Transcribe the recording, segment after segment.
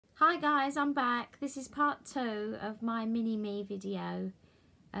Hi guys, I'm back. This is part 2 of my mini-me video.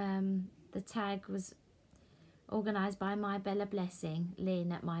 The tag was organised by My Bella Blessing,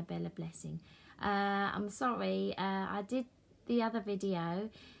 Lynn at My Bella Blessing. I'm sorry, I did the other video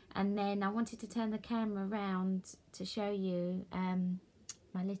and then I wanted to turn the camera around to show you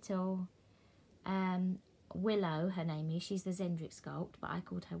my little Willow, her name is. She's the Xendrix sculpt, but I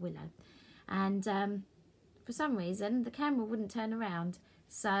called her Willow. And for some reason the camera wouldn't turn around.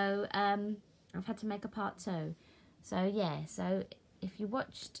 So I've had to make a part 2. So yeah, so if you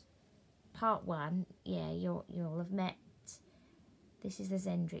watched part 1, yeah, you'll have met. This is the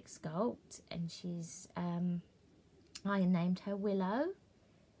Xendrix sculpt, and she's I named her Willow,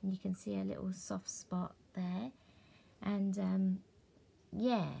 and you can see a little soft spot there, and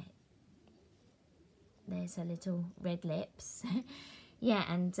yeah, there's her little red lips. Yeah,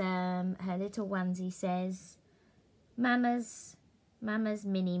 and her little onesie says, Mama's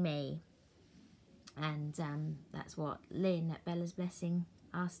mini-me. And that's what Lynn at Bella's Blessing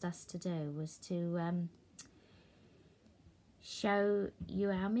asked us to do, was to show you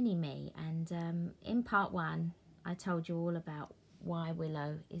our mini-me. And in part 1 I told you all about why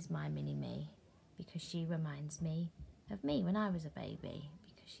Willow is my mini-me, because she reminds me of me when I was a baby,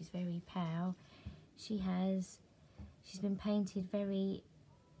 because she's very pale. She's been painted in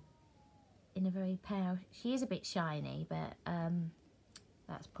a very pale, she is a bit shiny, but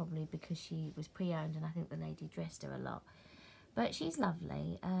that's probably because she was pre-owned and I think the lady dressed her a lot. But she's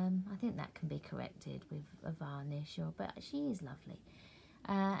lovely. I think that can be corrected with a varnish, but she is lovely.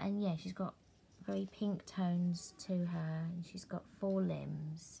 And yeah, she's got very pink tones to her, and she's got 4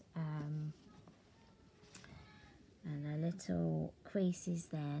 limbs. And her little creases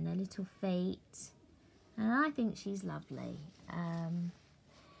there, and her little feet. And I think she's lovely.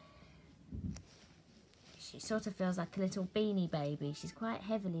 She sort of feels like a little beanie baby. She's quite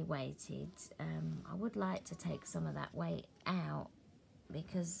heavily weighted. I would like to take some of that weight out,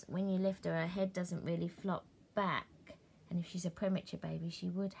 because when you lift her, her head doesn't really flop back. And if she's a premature baby, she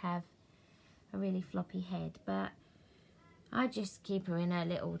would have a really floppy head. But I just keep her in her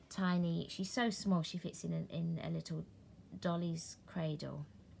little tiny, she's so small she fits in a little dolly's cradle.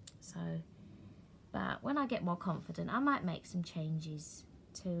 So, but when I get more confident, I might make some changes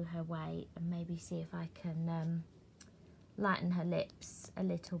to her weight and maybe see if I can lighten her lips a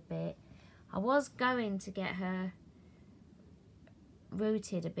little bit. I was going to get her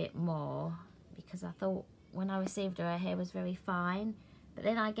rooted a bit more, because I thought when I received her, her hair was very fine, but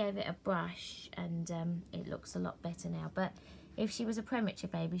then I gave it a brush and it looks a lot better now. But if she was a premature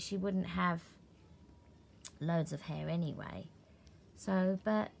baby, she wouldn't have loads of hair anyway. So,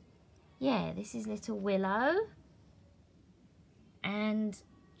 but yeah, this is little Willow, and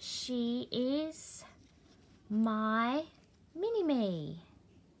she is my mini-me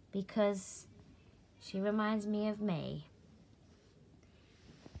because she reminds me of me.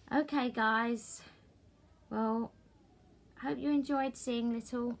 Okay guys, well, hope you enjoyed seeing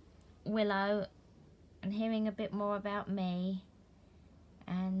little Willow and hearing a bit more about me,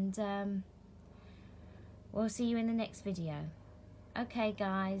 and we'll see you in the next video. Okay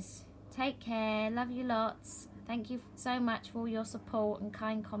guys, take care, love you lots. Thank you so much for all your support and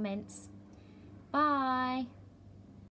kind comments. Bye.